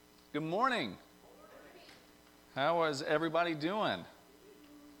Good morning. How is everybody doing?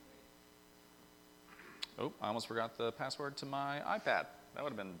 Oh, I almost forgot the password to my iPad. That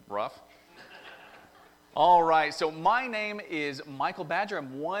would have been rough. All right, so my name is Michael Badger.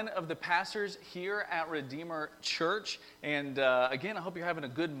 I'm one of the pastors here at Redeemer Church. And again, I hope you're having a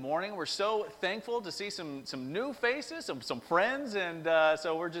good morning. We're so thankful to see some new faces, some friends. And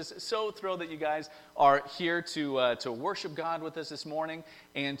so we're just so thrilled that you guys are here to worship God with us this morning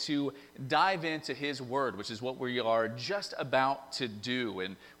and to dive into His Word, which is what we are just about to do.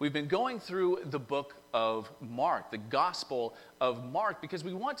 And we've been going through the book of Mark, the Gospel of Mark, because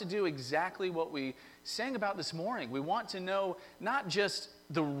we want to do exactly what we sang about this morning. We want to know not just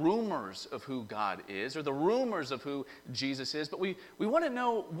the rumors of who God is or the rumors of who Jesus is, but we want to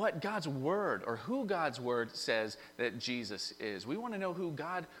know what God's Word or who God's Word says that Jesus is. We want to know who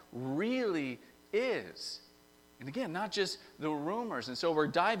God really is. And again, not just the rumors. And so we're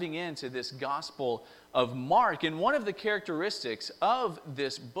diving into this Gospel of Mark. And one of the characteristics of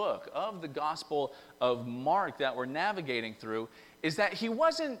this book, of the Gospel of Mark that we're navigating through, is that he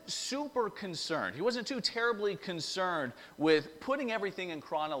wasn't super concerned. He wasn't too terribly concerned with putting everything in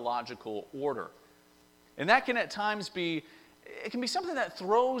chronological order. And that can at times be something that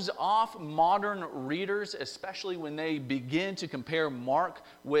throws off modern readers, especially when they begin to compare Mark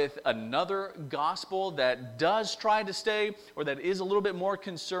with another gospel that does try to stay, or that is a little bit more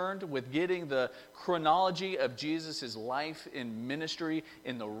concerned with getting the chronology of Jesus' life and ministry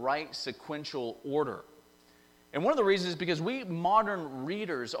in the right sequential order. And one of the reasons is because we modern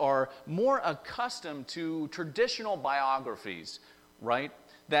readers are more accustomed to traditional biographies, right?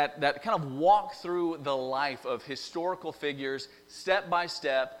 That kind of walk through the life of historical figures step by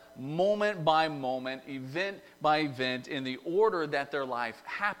step, moment by moment, event by event, in the order that their life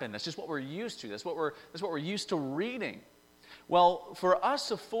happened. That's just what we're used to. That's what we're used to reading. Well, for us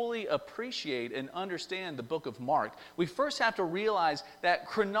to fully appreciate and understand the book of Mark, we first have to realize that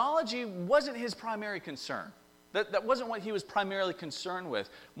chronology wasn't his primary concern. That wasn't what he was primarily concerned with.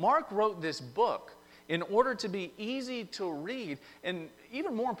 Mark wrote this book in order to be easy to read, and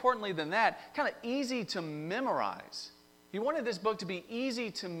even more importantly than that, kind of easy to memorize. He wanted this book to be easy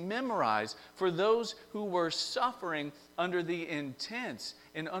to memorize for those who were suffering under the intense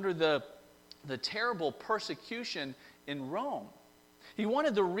and under the terrible persecution in Rome. He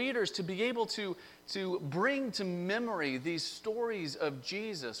wanted the readers to be able to bring to memory these stories of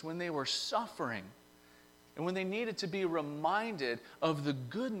Jesus when they were suffering, and when they needed to be reminded of the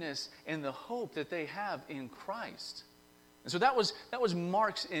goodness and the hope that they have in Christ. And so that was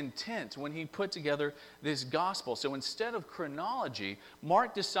Mark's intent when he put together this gospel. So instead of chronology,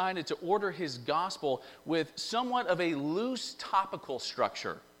 Mark decided to order his gospel with somewhat of a loose topical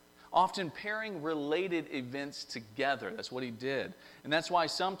structure, often pairing related events together. That's what he did. And that's why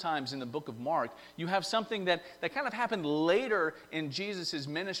sometimes in the book of Mark, you have something that kind of happened later in Jesus'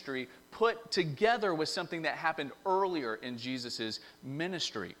 ministry put together with something that happened earlier in Jesus'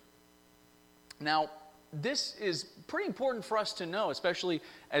 ministry. Now, this is pretty important for us to know, especially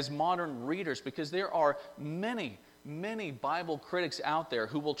as modern readers, because there are many Bible critics out there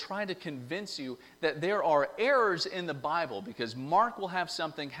who will try to convince you that there are errors in the Bible because Mark will have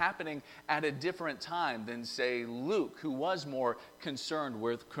something happening at a different time than, say, Luke, who was more concerned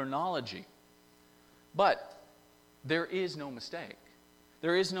with chronology. But there is no mistake.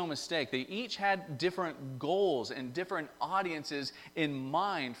 There is no mistake. They each had different goals and different audiences in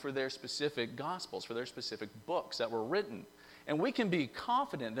mind for their specific gospels, for their specific books that were written. And we can be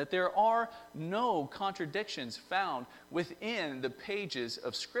confident that there are no contradictions found within the pages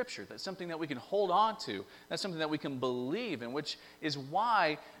of Scripture. That's something that we can hold on to. That's something that we can believe in, which is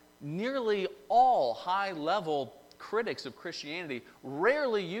why nearly all high-level critics of Christianity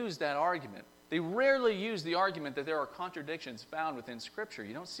rarely use that argument. They rarely use the argument that there are contradictions found within Scripture.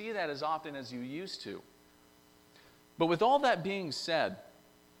 You don't see that as often as you used to. But with all that being said,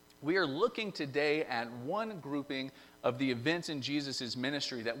 we are looking today at one grouping of the events in Jesus'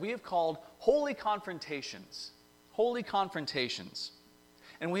 ministry that we have called Holy Confrontations. Holy Confrontations.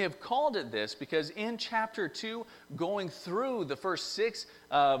 And we have called it this because in chapter 2, going through the first 6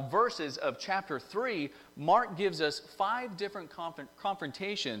 verses of chapter 3, Mark gives us 5 different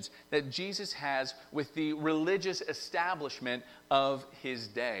confrontations that Jesus has with the religious establishment of his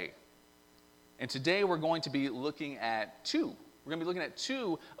day. And today we're going to be looking at 2. We're going to be looking at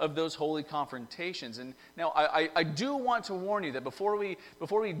 2 of those holy confrontations. And now I do want to warn you that before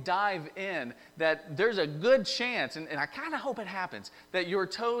we dive in, that there's a good chance, and I kind of hope it happens, that your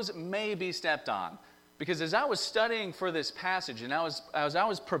toes may be stepped on. Because as I was studying for this passage and as I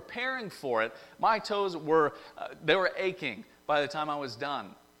was preparing for it, my toes were aching by the time I was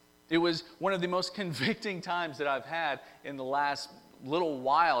done. It was one of the most convicting times that I've had in the last little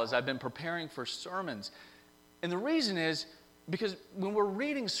while as I've been preparing for sermons. And the reason is because when we're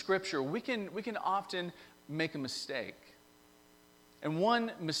reading Scripture, we can often make a mistake. And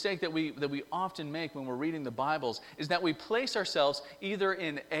one mistake that we often make when we're reading the Bibles is that we place ourselves either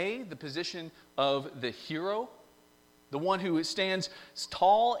in the position of the hero, the one who stands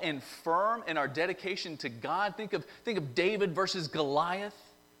tall and firm in our dedication to God. Think of David versus Goliath.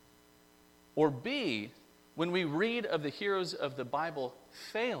 Or B, when we read of the heroes of the Bible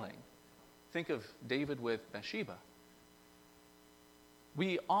failing, think of David with Bathsheba.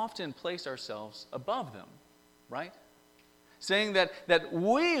 We often place ourselves above them, right? Saying that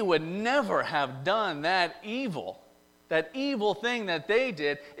we would never have done that evil thing that they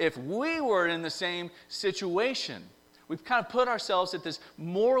did if we were in the same situation. We've kind of put ourselves at this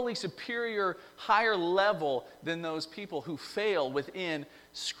morally superior, higher level than those people who fail within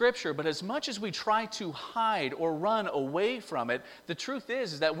Scripture. But as much as we try to hide or run away from it, the truth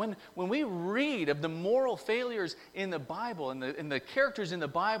is that when we read of the moral failures in the Bible and the characters in the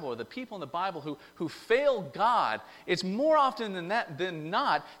Bible or the people in the Bible who fail God, it's more often than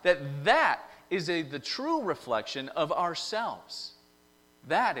not that is the true reflection of ourselves.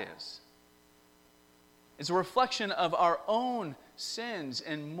 That is. It's a reflection of our own sins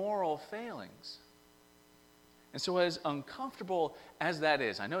and moral failings. And so as uncomfortable as that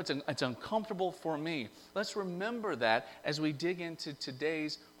is, I know it's uncomfortable for me, let's remember that as we dig into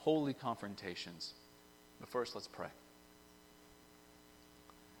today's holy confrontations. But first, let's pray.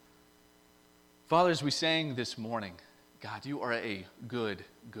 Father, as we sang this morning, God, you are a good,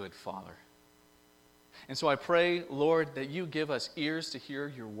 good Father. And so I pray, Lord, that you give us ears to hear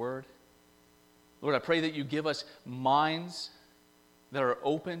your word. Lord, I pray that you give us minds that are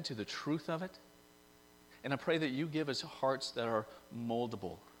open to the truth of it. And I pray that you give us hearts that are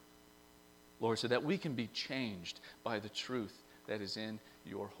moldable, Lord, so that we can be changed by the truth that is in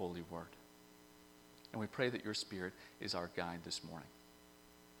your holy word. And we pray that your Spirit is our guide this morning.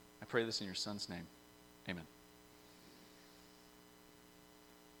 I pray this in your Son's name. Amen.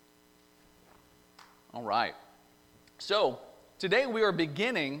 All right. So, today we are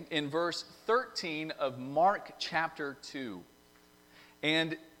beginning in verse 13 of Mark chapter 2.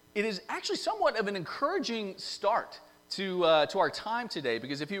 And it is actually somewhat of an encouraging start to our time today,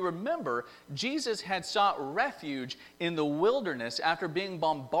 because if you remember, Jesus had sought refuge in the wilderness after being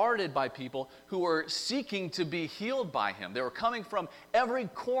bombarded by people who were seeking to be healed by him. They were coming from every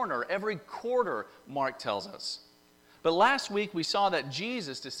corner, every quarter, Mark tells us. But last week we saw that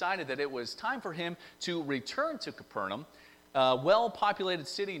Jesus decided that it was time for him to return to Capernaum, a well-populated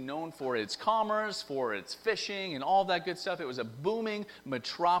city known for its commerce, for its fishing, and all that good stuff. It was a booming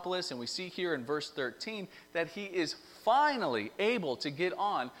metropolis, and we see here in verse 13 that he is finally able to get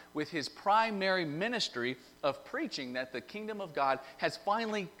on with his primary ministry of preaching that the kingdom of God has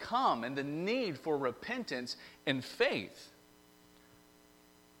finally come and the need for repentance and faith.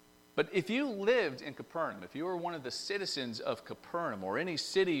 But if you lived in Capernaum, if you were one of the citizens of Capernaum or any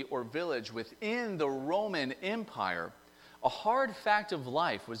city or village within the Roman Empire, a hard fact of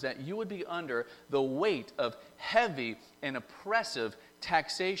life was that you would be under the weight of heavy and oppressive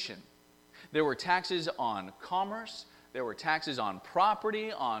taxation. There were taxes on commerce, there were taxes on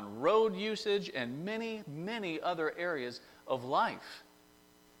property, on road usage, and many, many other areas of life.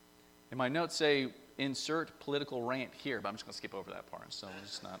 And my notes say, insert political rant here, but I'm just going to skip over that part, so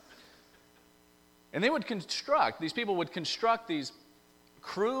it's not. And these people would construct these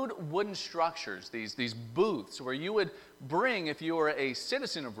crude wooden structures, these booths where you would bring, if you were a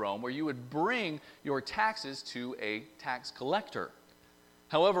citizen of Rome, where you would bring your taxes to a tax collector.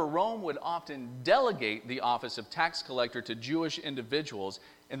 However, Rome would often delegate the office of tax collector to Jewish individuals,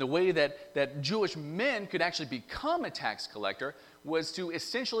 and the way that Jewish men could actually become a tax collector was to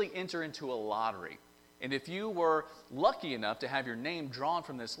essentially enter into a lottery. And if you were lucky enough to have your name drawn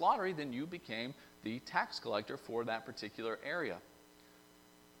from this lottery, then you became the tax collector for that particular area.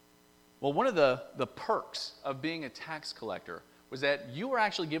 Well, one of the perks of being a tax collector was that you were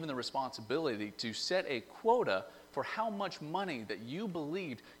actually given the responsibility to set a quota for how much money that you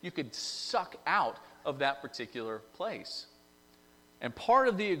believed you could suck out of that particular place. And part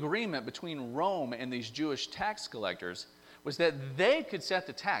of the agreement between Rome and these Jewish tax collectors was that they could set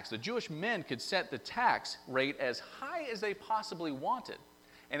the tax. The Jewish men could set the tax rate as high as they possibly wanted.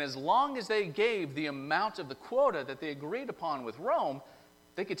 And as long as they gave the amount of the quota that they agreed upon with Rome,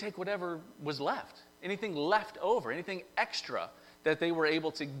 they could take whatever was left, anything left over, anything extra that they were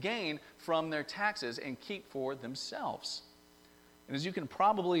able to gain from their taxes and keep for themselves. And as you can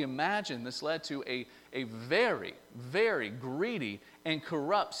probably imagine, this led to a very, very greedy and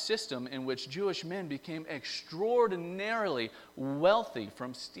corrupt system in which Jewish men became extraordinarily wealthy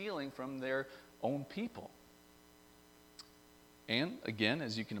from stealing from their own people. And again,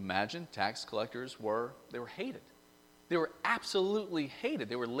 as you can imagine, tax collectors were hated. They were absolutely hated.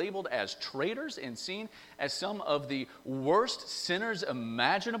 They were labeled as traitors and seen as some of the worst sinners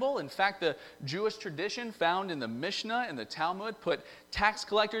imaginable. In fact, the Jewish tradition found in the Mishnah and the Talmud put tax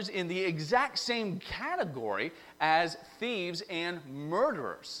collectors in the exact same category as thieves and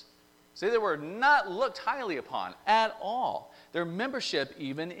murderers. So they were not looked highly upon at all. Their membership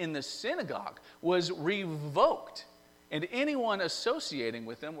even in the synagogue was revoked, and anyone associating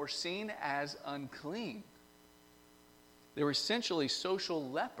with them were seen as unclean. They were essentially social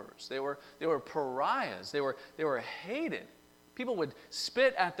lepers. They were pariahs. They were hated. People would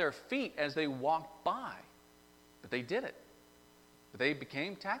spit at their feet as they walked by. But they did it. But they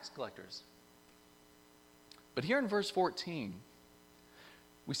became tax collectors. But here in verse 14,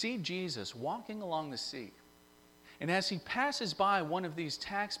 we see Jesus walking along the sea. And as he passes by one of these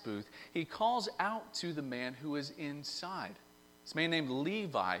tax booths, he calls out to the man who is inside. This man named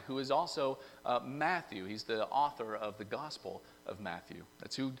Levi, who is also Matthew. He's the author of the Gospel of Matthew.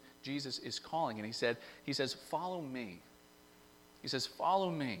 That's who Jesus is calling. And he says, follow me. He says, follow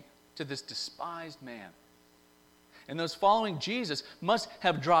me to this despised man. And those following Jesus must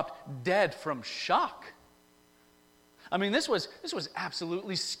have dropped dead from shock. I mean, this was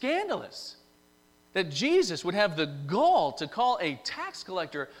absolutely scandalous. That Jesus would have the gall to call a tax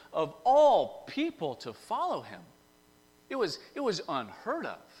collector of all people to follow him. It was unheard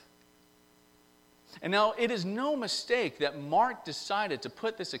of. And now it is no mistake that Mark decided to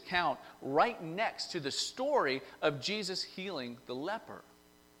put this account right next to the story of Jesus healing the leper.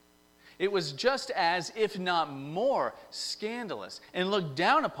 It was just as, if not more, scandalous and looked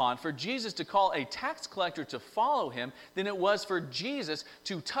down upon for Jesus to call a tax collector to follow him than it was for Jesus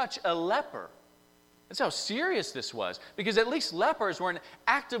to touch a leper. That's how serious this was, because at least lepers weren't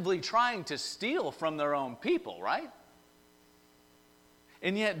actively trying to steal from their own people, right?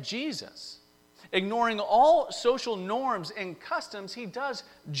 And yet Jesus, ignoring all social norms and customs, he does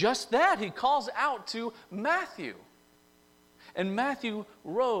just that. He calls out to Matthew. And Matthew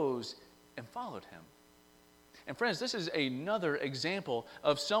rose and followed him. And friends, this is another example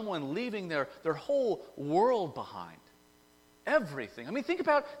of someone leaving their whole world behind. Everything. I mean, think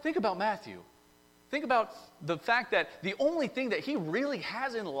about Matthew. Think about the fact that the only thing that he really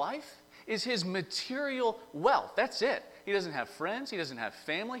has in life is his material wealth. That's it. He doesn't have friends. He doesn't have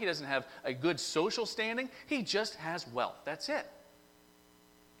family. He doesn't have a good social standing. He just has wealth. That's it.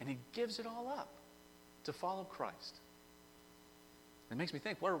 And he gives it all up to follow Christ. It makes me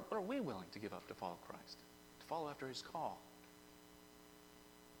think, what are we willing to give up to follow Christ? To follow after his call?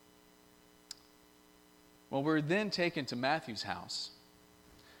 Well, we're then taken to Matthew's house,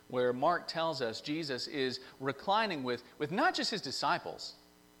 where Mark tells us Jesus is reclining with not just his disciples.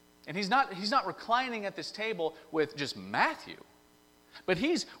 And he's not reclining at this table with just Matthew, but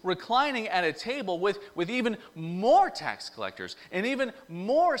he's reclining at a table with even more tax collectors and even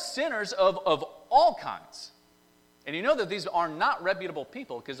more sinners of all kinds. And you know that these are not reputable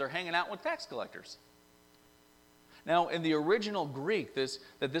people because they're hanging out with tax collectors. Now, in the original Greek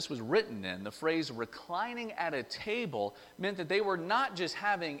that this was written in, the phrase reclining at a table meant that they were not just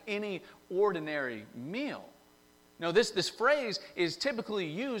having any ordinary meal. No, this phrase is typically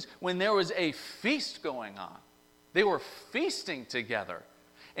used when there was a feast going on. They were feasting together.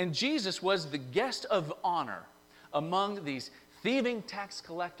 And Jesus was the guest of honor among these thieving tax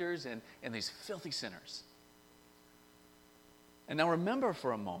collectors and these filthy sinners. And now remember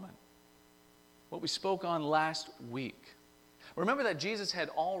for a moment what we spoke on last week. Remember that Jesus had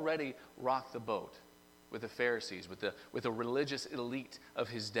already rocked the boat with the Pharisees, with the religious elite of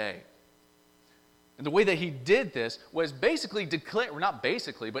his day. And the way that he did this was actually declaring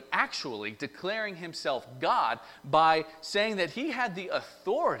himself God by saying that he had the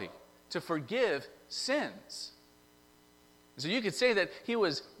authority to forgive sins. So you could say that he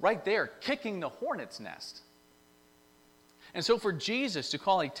was right there kicking the hornet's nest. And so for Jesus to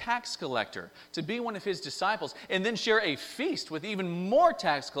call a tax collector to be one of his disciples and then share a feast with even more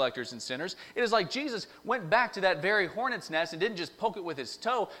tax collectors and sinners, it is like Jesus went back to that very hornet's nest and didn't just poke it with his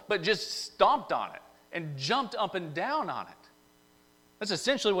toe, but just stomped on it and jumped up and down on it. That's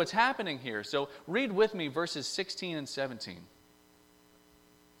essentially what's happening here. So read with me verses 16 and 17.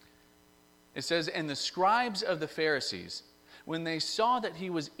 It says, "And the scribes of the Pharisees, when they saw that he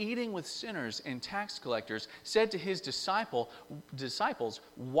was eating with sinners and tax collectors, said to his disciples,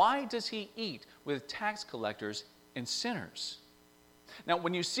 'Why does he eat with tax collectors and sinners?' Now,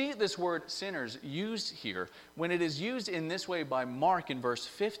 when you see this word sinners used here, when it is used in this way by Mark in verse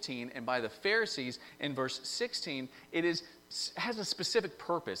 15 and by the Pharisees in verse 16, has a specific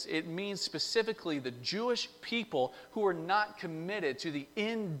purpose. It means specifically the Jewish people who are not committed to the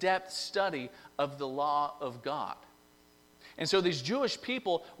in-depth study of the law of God. And so these Jewish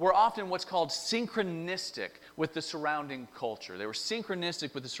people were often what's called synchronistic with the surrounding culture. They were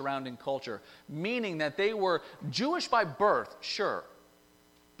synchronistic with the surrounding culture, meaning that they were Jewish by birth, sure,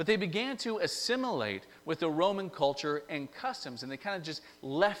 but they began to assimilate with the Roman culture and customs, and they kind of just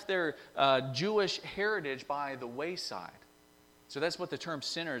left their Jewish heritage by the wayside. So that's what the term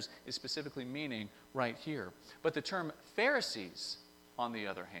sinners is specifically meaning right here. But the term Pharisees, on the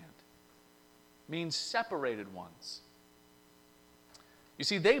other hand, means separated ones. You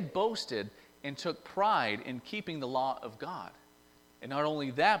see, they boasted and took pride in keeping the law of God. And not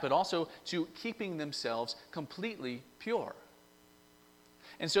only that, but also to keeping themselves completely pure.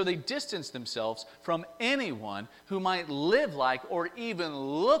 And so they distanced themselves from anyone who might live like or even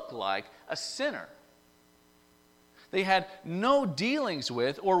look like a sinner. They had no dealings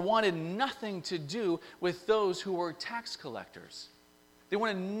with or wanted nothing to do with those who were tax collectors. They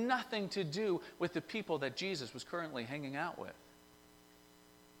wanted nothing to do with the people that Jesus was currently hanging out with.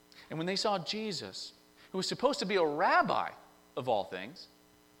 And when they saw Jesus, who was supposed to be a rabbi of all things,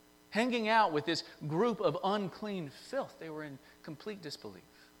 hanging out with this group of unclean filth, they were in complete disbelief.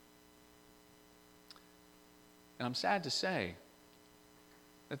 And I'm sad to say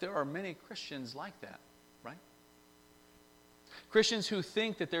that there are many Christians like that, right? Christians who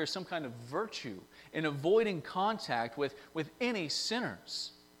think that there is some kind of virtue in avoiding contact with any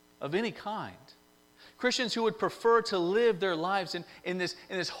sinners of any kind. Christians who would prefer to live their lives in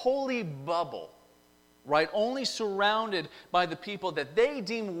this holy bubble, right? Only surrounded by the people that they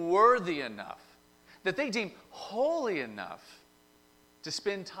deem worthy enough, that they deem holy enough to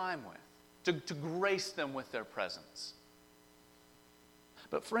spend time with, to grace them with their presence.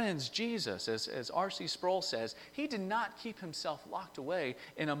 But friends, Jesus, as R.C. Sproul says, he did not keep himself locked away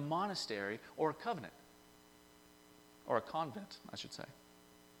in a monastery or a covenant, or a convent, I should say.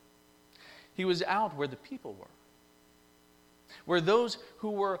 He was out where the people were, where those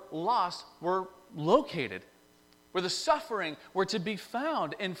who were lost were located, where the suffering were to be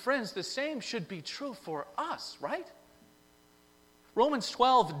found. And friends, the same should be true for us, right? Romans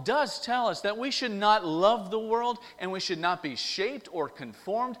 12 does tell us that we should not love the world and we should not be shaped or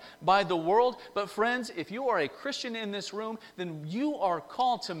conformed by the world. But friends, if you are a Christian in this room, then you are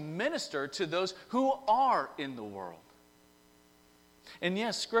called to minister to those who are in the world. And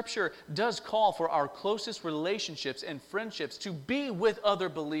yes, Scripture does call for our closest relationships and friendships to be with other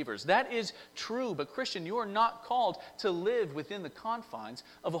believers. That is true, but Christian, you are not called to live within the confines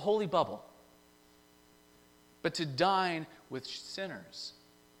of a holy bubble, but to dine with sinners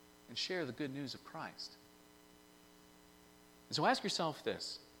and share the good news of Christ. And so ask yourself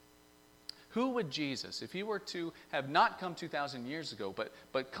this: who would Jesus, if he were to have not come 2,000 years ago,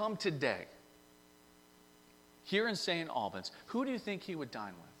 but come today, here in St. Albans, who do you think he would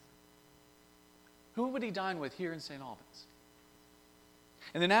dine with? Who would he dine with here in St. Albans?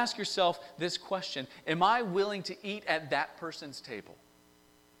 And then ask yourself this question: am I willing to eat at that person's table?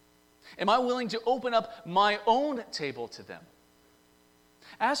 Am I willing to open up my own table to them?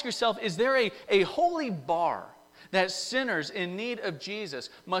 Ask yourself, is there a holy bar that sinners in need of Jesus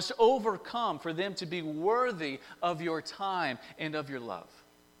must overcome for them to be worthy of your time and of your love?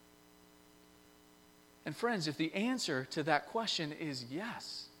 And friends, if the answer to that question is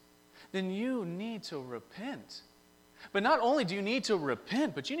yes, then you need to repent. But not only do you need to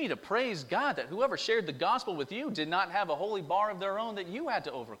repent, but you need to praise God that whoever shared the gospel with you did not have a holy bar of their own that you had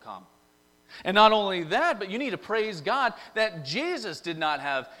to overcome. And not only that, but you need to praise God that Jesus did not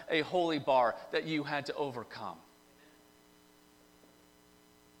have a holy bar that you had to overcome.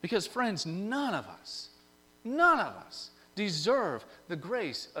 Because friends, none of us deserve the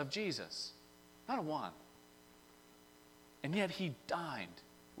grace of Jesus. Not a one. And yet he dined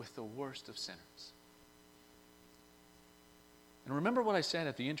with the worst of sinners. And remember what I said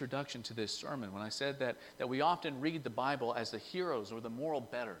at the introduction to this sermon when I said that we often read the Bible as the heroes or the moral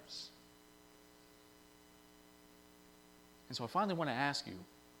betters. And so I finally want to ask you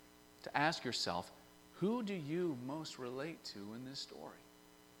to ask yourself, who do you most relate to in this story?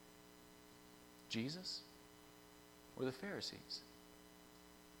 Jesus or the Pharisees?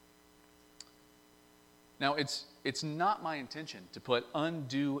 Now, it's not my intention to put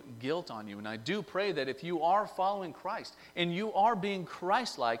undue guilt on you, and I do pray that if you are following Christ and you are being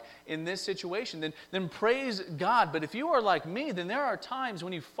Christ-like in this situation, then praise God. But if you are like me, then there are times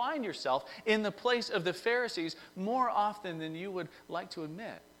when you find yourself in the place of the Pharisees more often than you would like to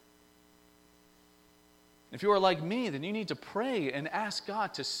admit. If you are like me, then you need to pray and ask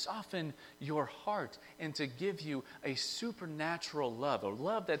God to soften your heart and to give you a supernatural love, a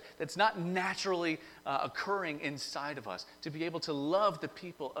love that's not naturally occurring inside of us, to be able to love the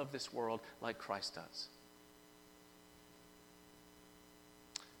people of this world like Christ does.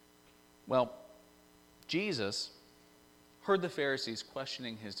 Well, Jesus heard the Pharisees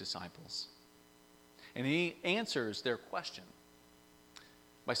questioning his disciples, and he answers their question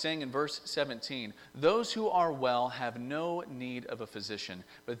by saying in verse 17, "Those who are well have no need of a physician,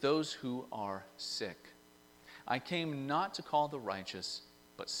 but those who are sick. I came not to call the righteous,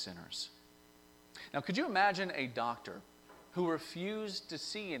 but sinners." Now, could you imagine a doctor who refused to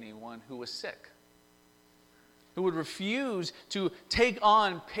see anyone who was sick? Who would refuse to take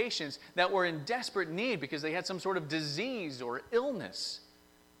on patients that were in desperate need because they had some sort of disease or illness?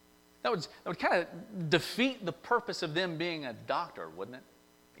 That would kind of defeat the purpose of them being a doctor, wouldn't it?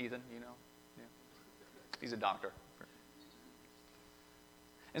 Ethan, you know? Yeah. He's a doctor.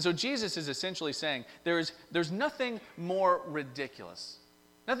 And so Jesus is essentially saying there's nothing more ridiculous,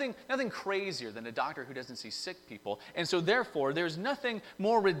 nothing crazier than a doctor who doesn't see sick people. And so therefore, there's nothing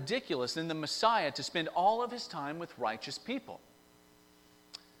more ridiculous than the Messiah to spend all of his time with righteous people.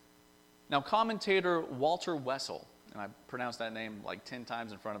 Now, commentator Walter Wessel, and I pronounced that name like 10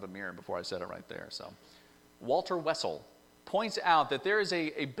 times in front of a mirror before I said it right there. So, Walter Wessel points out that there is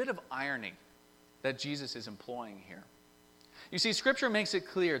a bit of irony that Jesus is employing here. You see, Scripture makes it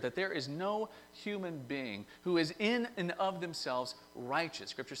clear that there is no human being who is in and of themselves righteous.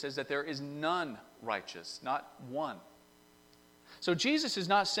 Scripture says that there is none righteous, not one. So Jesus is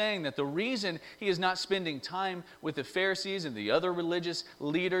not saying that the reason he is not spending time with the Pharisees and the other religious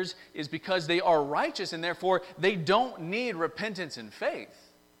leaders is because they are righteous and therefore they don't need repentance and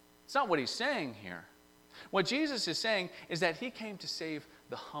faith. It's not what he's saying here. What Jesus is saying is that he came to save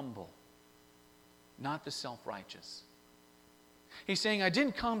the humble, not the self-righteous. He's saying, I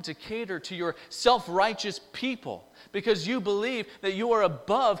didn't come to cater to your self-righteous people because you believe that you are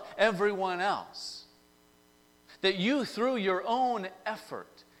above everyone else. That you, through your own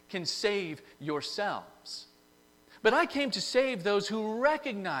effort, can save yourselves. But I came to save those who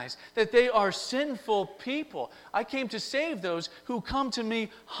recognize that they are sinful people. I came to save those who come to me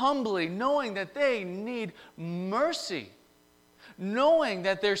humbly, knowing that they need mercy, knowing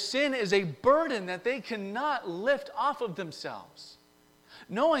that their sin is a burden that they cannot lift off of themselves,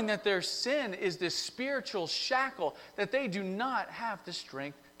 knowing that their sin is this spiritual shackle that they do not have the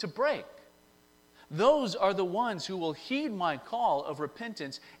strength to break. Those are the ones who will heed my call of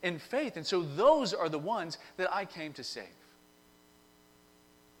repentance and faith. And so those are the ones that I came to save.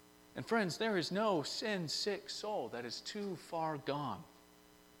 And friends, there is no sin-sick soul that is too far gone.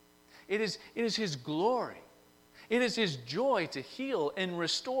 It is his glory. It is his joy to heal and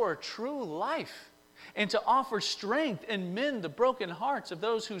restore true life and to offer strength and mend the broken hearts of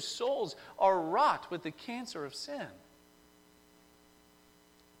those whose souls are wrought with the cancer of sin.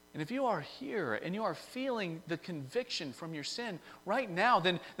 And if you are here and you are feeling the conviction from your sin right now,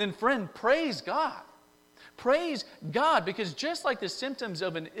 then friend, praise God. Praise God, because just like the symptoms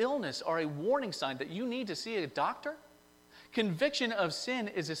of an illness are a warning sign that you need to see a doctor, conviction of sin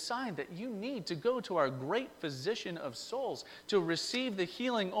is a sign that you need to go to our great physician of souls to receive the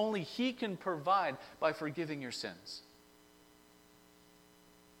healing only he can provide by forgiving your sins.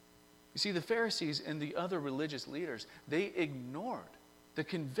 You see, the Pharisees and the other religious leaders, they ignored the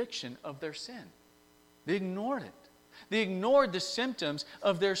conviction of their sin. They ignored it. They ignored the symptoms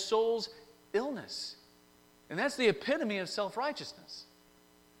of their soul's illness. And that's the epitome of self-righteousness.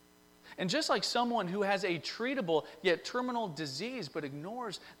 And just like someone who has a treatable yet terminal disease but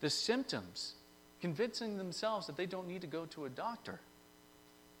ignores the symptoms, convincing themselves that they don't need to go to a doctor,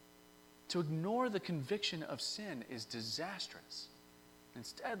 to ignore the conviction of sin is disastrous.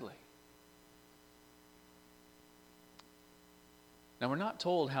 It's deadly. Now, we're not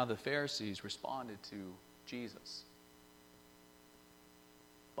told how the Pharisees responded to Jesus,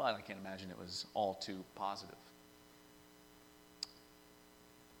 but I can't imagine it was all too positive.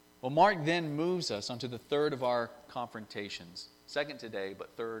 Well, Mark then moves us onto the third of our confrontations, second today,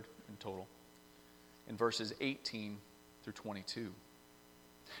 but third in total, in verses 18 through 22.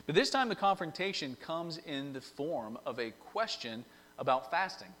 But this time the confrontation comes in the form of a question about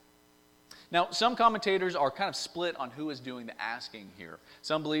fasting. Now, some commentators are kind of split on who is doing the asking here.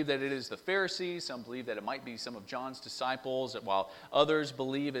 Some believe that it is the Pharisees. Some believe that it might be some of John's disciples, while others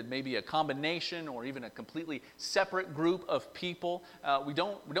believe it may be a combination or even a completely separate group of people. We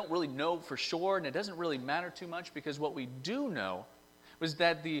don't really know for sure, and it doesn't really matter too much, because what we do know was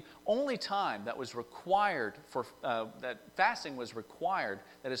that the only time that was required for that fasting was required,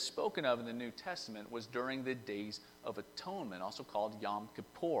 that is spoken of in the New Testament, was during the Days of Atonement, also called Yom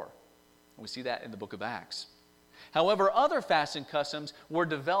Kippur. We see that in the book of Acts. However, other fasting customs were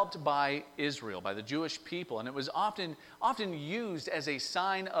developed by Israel, by the Jewish people, and it was often used as a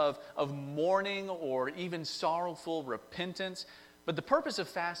sign of mourning or even sorrowful repentance. But the purpose of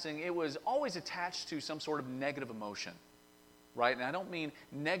fasting, it was always attached to some sort of negative emotion, right? And I don't mean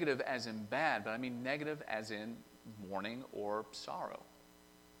negative as in bad, but I mean negative as in mourning or sorrow.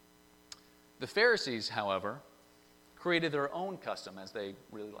 The Pharisees, however, created their own custom, as they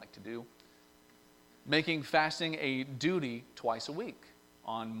really like to do, making fasting a duty twice a week,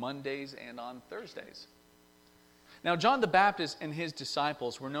 on Mondays and on Thursdays. Now, John the Baptist and his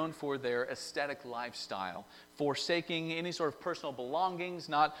disciples were known for their ascetic lifestyle, forsaking any sort of personal belongings,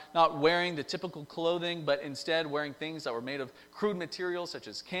 not wearing the typical clothing, but instead wearing things that were made of crude materials such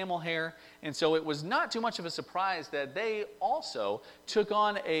as camel hair. And so it was not too much of a surprise that they also took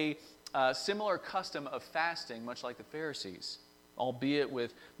on a similar custom of fasting, much like the Pharisees, albeit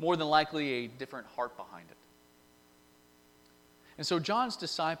with more than likely a different heart behind it. And so John's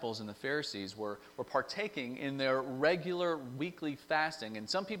disciples and the Pharisees were partaking in their regular weekly fasting, and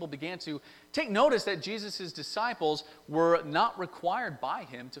some people began to take notice that Jesus' disciples were not required by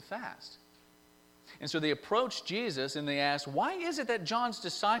him to fast. And so they approached Jesus and they asked, why is it that John's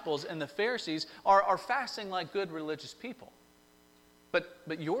disciples and the Pharisees are fasting like good religious people,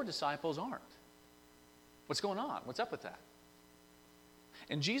 but your disciples aren't? What's going on? What's up with that?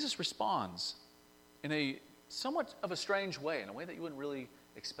 And Jesus responds in a somewhat of a strange way, in a way that you wouldn't really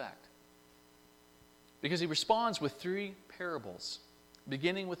expect. Because he responds with 3 parables,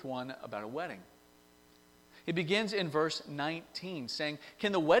 beginning with one about a wedding. He begins in verse 19, saying,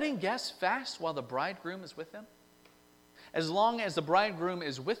 "Can the wedding guests fast while the bridegroom is with them? As long as the bridegroom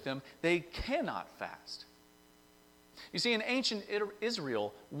is with them, they cannot fast." You see, in ancient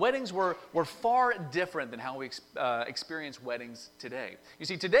Israel, weddings were far different than how we experience weddings today. You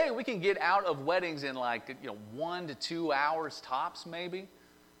see, today we can get out of weddings in 1 to 2 hours tops, maybe.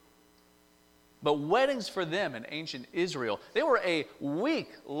 But weddings for them in ancient Israel, they were a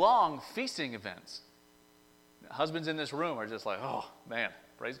week-long feasting events. Husbands in this room are just like, oh, man,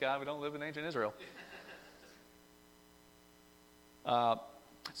 praise God we don't live in ancient Israel.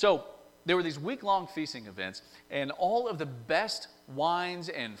 So there were these week-long feasting events, and all of the best wines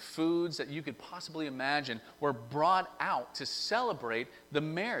and foods that you could possibly imagine were brought out to celebrate the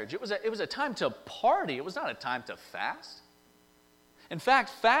marriage. It was a time to party. It was not a time to fast. In fact,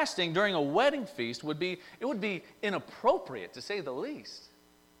 fasting during a wedding feast would be inappropriate, to say the least.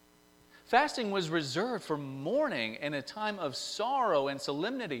 Fasting was reserved for mourning and a time of sorrow and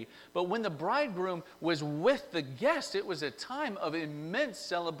solemnity. But when the bridegroom was with the guest, it was a time of immense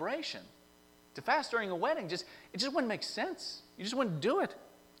celebration. To fast during a wedding, it just wouldn't make sense. You just wouldn't do it.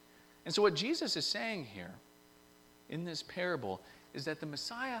 And so what Jesus is saying here in this parable is that the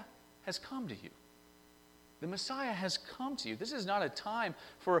Messiah has come to you. The Messiah has come to you. This is not a time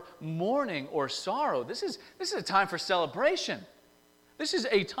for mourning or sorrow. This is a time for celebration. This is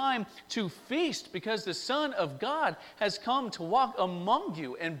a time to feast, because the Son of God has come to walk among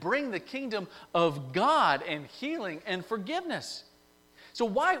you and bring the kingdom of God and healing and forgiveness. So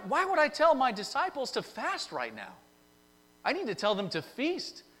why would I tell my disciples to fast right now? I need to tell them to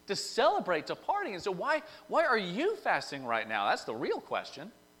feast, to celebrate, to party. And so why are you fasting right now? That's the real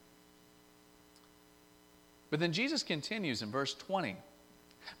question. But then Jesus continues in verse 20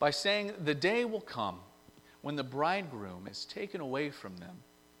 by saying, "The day will come when the bridegroom is taken away from them,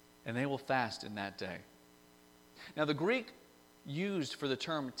 and they will fast in that day." Now, the Greek used for the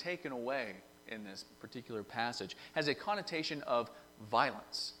term taken away in this particular passage has a connotation of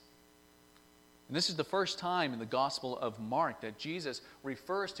violence. And this is the first time in the Gospel of Mark that Jesus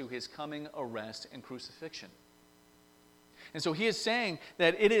refers to his coming arrest and crucifixion. And so he is saying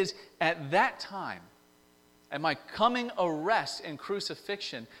that it is at that time, at my coming arrest and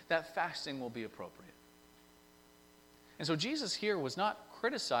crucifixion, that fasting will be appropriate. And so Jesus here was not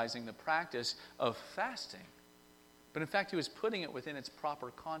criticizing the practice of fasting, but in fact he was putting it within its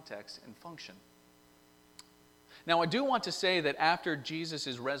proper context and function. Now, I do want to say that after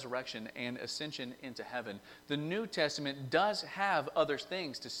Jesus' resurrection and ascension into heaven, the New Testament does have other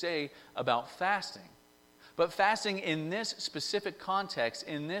things to say about fasting. But fasting in this specific context,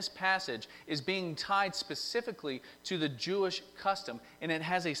 in this passage, is being tied specifically to the Jewish custom, and it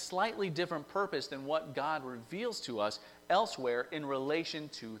has a slightly different purpose than what God reveals to us elsewhere in relation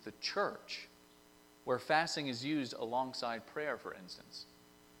to the church, where fasting is used alongside prayer, for instance.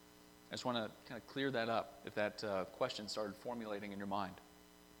 I just want to kind of clear that up if that question started formulating in your mind.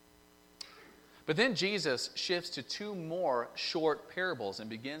 But then Jesus shifts to two more short parables and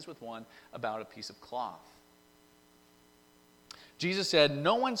begins with one about a piece of cloth. Jesus said,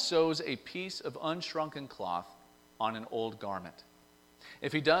 "No one sews a piece of unshrunken cloth on an old garment.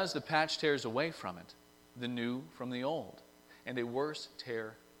 If he does, the patch tears away from it, the new from the old, and a worse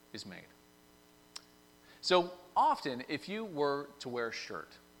tear is made." So often, if you were to wear a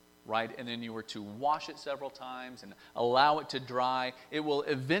shirt, right, and then you were to wash it several times and allow it to dry, it will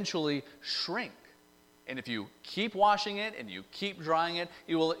eventually shrink. And if you keep washing it and you keep drying it,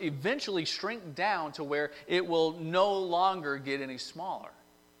 it will eventually shrink down to where it will no longer get any smaller.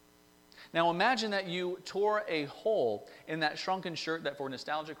 Now imagine that you tore a hole in that shrunken shirt that for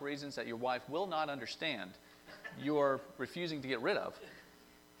nostalgic reasons that your wife will not understand, you are refusing to get rid of.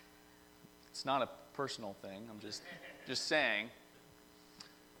 It's not a personal thing, I'm just saying.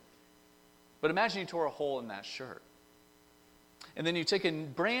 But imagine you tore a hole in that shirt. And then you take a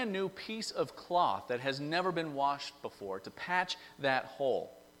brand new piece of cloth that has never been washed before to patch that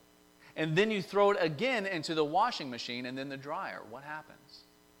hole. And then you throw it again into the washing machine and then the dryer. What happens?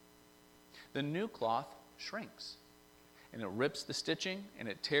 The new cloth shrinks. And it rips the stitching and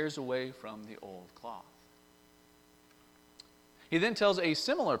it tears away from the old cloth. He then tells a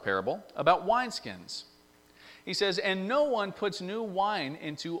similar parable about wineskins. He says, "And no one puts new wine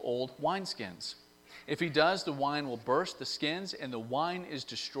into old wineskins. If he does, the wine will burst the skins, and the wine is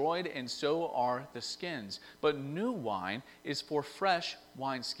destroyed, and so are the skins. But new wine is for fresh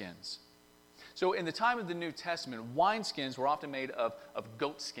wineskins." So in the time of the New Testament, wineskins were often made of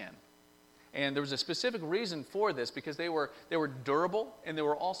goat skin. And there was a specific reason for this, because they were durable, and they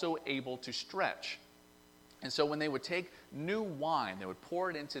were also able to stretch. And so when they would take new wine, they would pour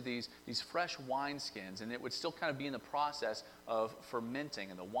it into these fresh wineskins, and it would still kind of be in the process of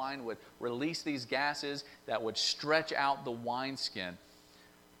fermenting, and the wine would release these gases that would stretch out the wineskin.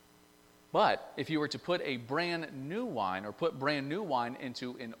 But if you were to put a brand new wine, or put brand new wine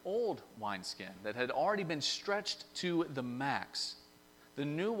into an old wineskin that had already been stretched to the max, the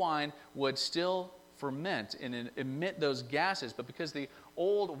new wine would still ferment and emit those gases, but because the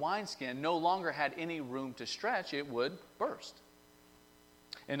old wineskin no longer had any room to stretch, it would burst.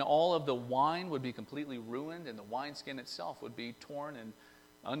 And all of the wine would be completely ruined, and the wineskin itself would be torn and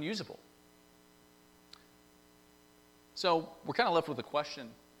unusable. So we're kind of left with a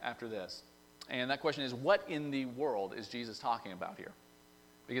question after this. And that question is, what in the world is Jesus talking about here?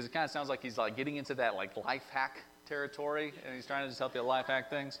 Because it kind of sounds like he's like getting into that like life hack territory, and he's trying to just help you life hack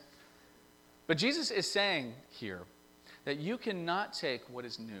things. But Jesus is saying here that you cannot take what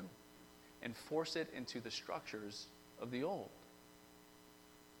is new and force it into the structures of the old.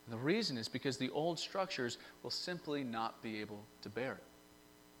 And the reason is because the old structures will simply not be able to bear it.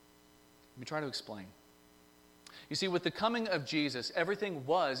 Let me try to explain. You see, with the coming of Jesus, everything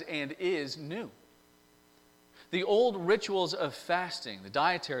was and is new. The old rituals of fasting, the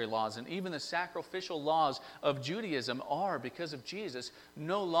dietary laws, and even the sacrificial laws of Judaism are, because of Jesus,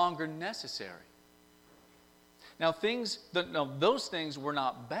 no longer necessary. Now, those things were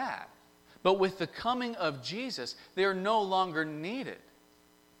not bad, but with the coming of Jesus, they are no longer needed.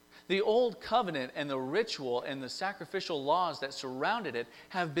 The old covenant and the ritual and the sacrificial laws that surrounded it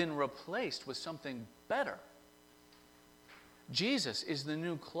have been replaced with something better. Jesus is the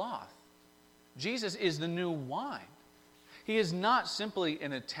new cloth. Jesus is the new wine. He is not simply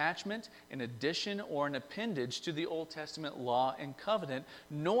an attachment, an addition, or an appendage to the Old Testament law and covenant,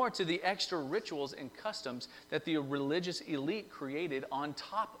 nor to the extra rituals and customs that the religious elite created on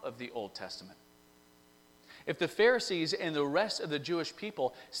top of the Old Testament. If the Pharisees and the rest of the Jewish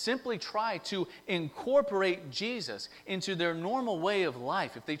people simply try to incorporate Jesus into their normal way of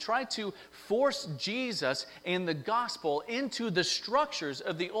life, if they try to force Jesus and the gospel into the structures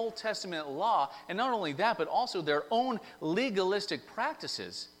of the Old Testament law, and not only that, but also their own legalistic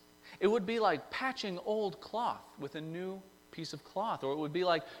practices, it would be like patching old cloth with a new piece of cloth, or it would be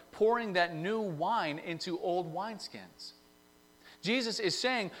like pouring that new wine into old wineskins. Jesus is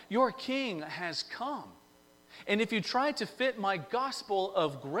saying, your king has come. And if you try to fit my gospel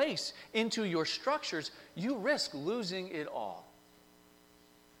of grace into your structures, you risk losing it all.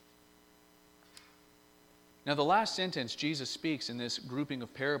 Now, the last sentence Jesus speaks in this grouping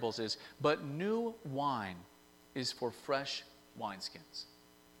of parables is, "But new wine is for fresh wineskins."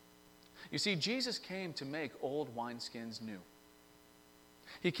 You see, Jesus came to make old wineskins new.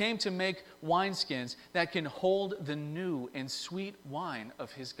 He came to make wineskins that can hold the new and sweet wine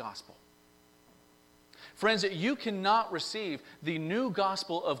of his gospel. Friends, you cannot receive the new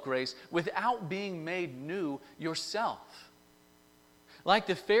gospel of grace without being made new yourself. Like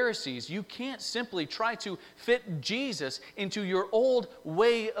the Pharisees, you can't simply try to fit Jesus into your old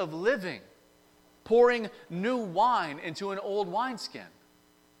way of living, pouring new wine into an old wineskin.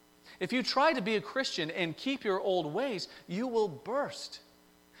 If you try to be a Christian and keep your old ways, you will burst,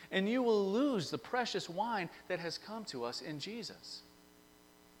 and you will lose the precious wine that has come to us in Jesus.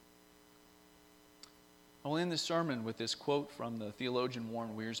 I will end this sermon with this quote from the theologian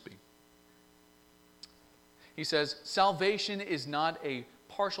Warren Wiersbe. He says, "Salvation is not a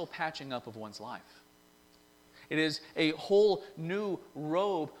partial patching up of one's life. It is a whole new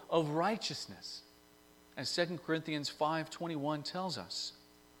robe of righteousness, as 2 Corinthians 5:21 tells us.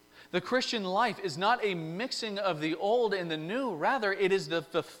 The Christian life is not a mixing of the old and the new. Rather, it is the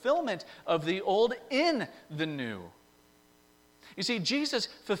fulfillment of the old in the new." You see, Jesus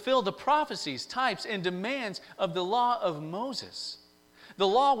fulfilled the prophecies, types, and demands of the law of Moses. The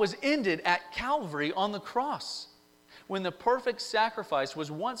law was ended at Calvary on the cross, when the perfect sacrifice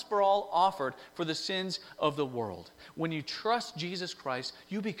was once for all offered for the sins of the world. When you trust Jesus Christ,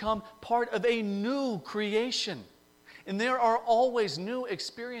 you become part of a new creation. And there are always new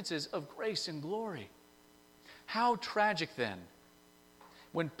experiences of grace and glory. How tragic then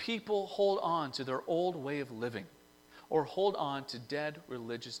when people hold on to their old way of living or hold on to dead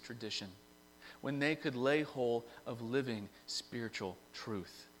religious tradition when they could lay hold of living spiritual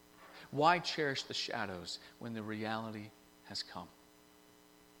truth. Why cherish the shadows when the reality has come?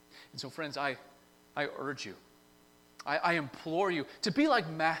 And so, friends, I urge you, I implore you to be like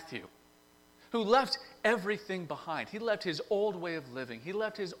Matthew, who left everything behind. He left his old way of living. He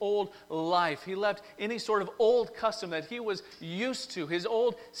left his old life. He left any sort of old custom that he was used to, his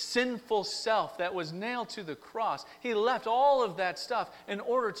old sinful self that was nailed to the cross. He left all of that stuff in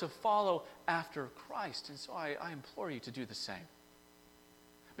order to follow after Christ. And so I implore you to do the same.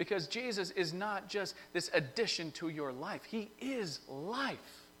 Because Jesus is not just this addition to your life. He is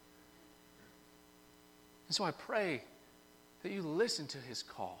life. And so I pray that you listen to his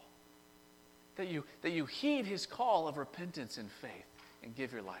call. That you heed his call of repentance and faith and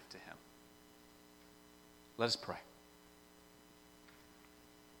give your life to him. Let us pray.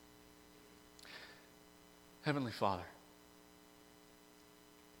 Heavenly Father,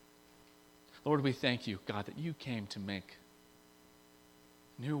 Lord, we thank you, God, that you came to make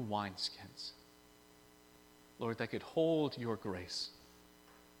new wineskins, Lord, that could hold your grace.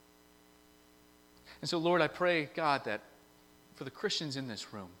 And so, Lord, I pray, God, that for the Christians in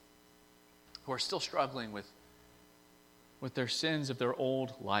this room who are still struggling with their sins of their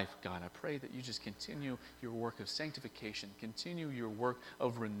old life, God, I pray that you just continue your work of sanctification, continue your work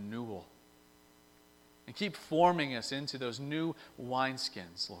of renewal, and keep forming us into those new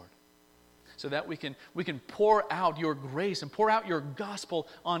wineskins, Lord, so that we can pour out your grace and pour out your gospel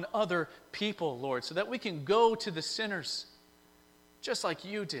on other people, Lord, so that we can go to the sinners just like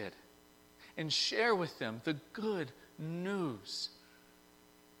you did and share with them the good news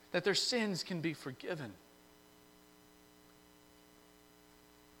that their sins can be forgiven.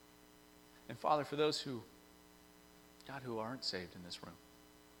 And Father, for those who aren't saved in this room,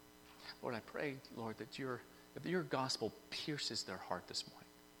 Lord, I pray, Lord, that your gospel pierces their heart this morning.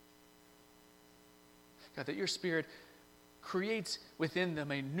 God, that your Spirit creates within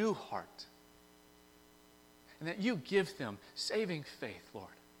them a new heart, and that you give them saving faith, Lord,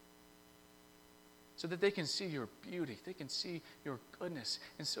 so that they can see your beauty, they can see your goodness,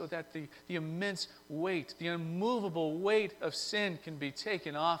 and so that the immense weight, the unmovable weight of sin can be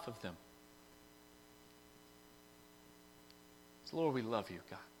taken off of them. So, Lord, we love you,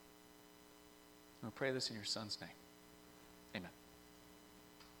 God. And we pray this in your Son's name.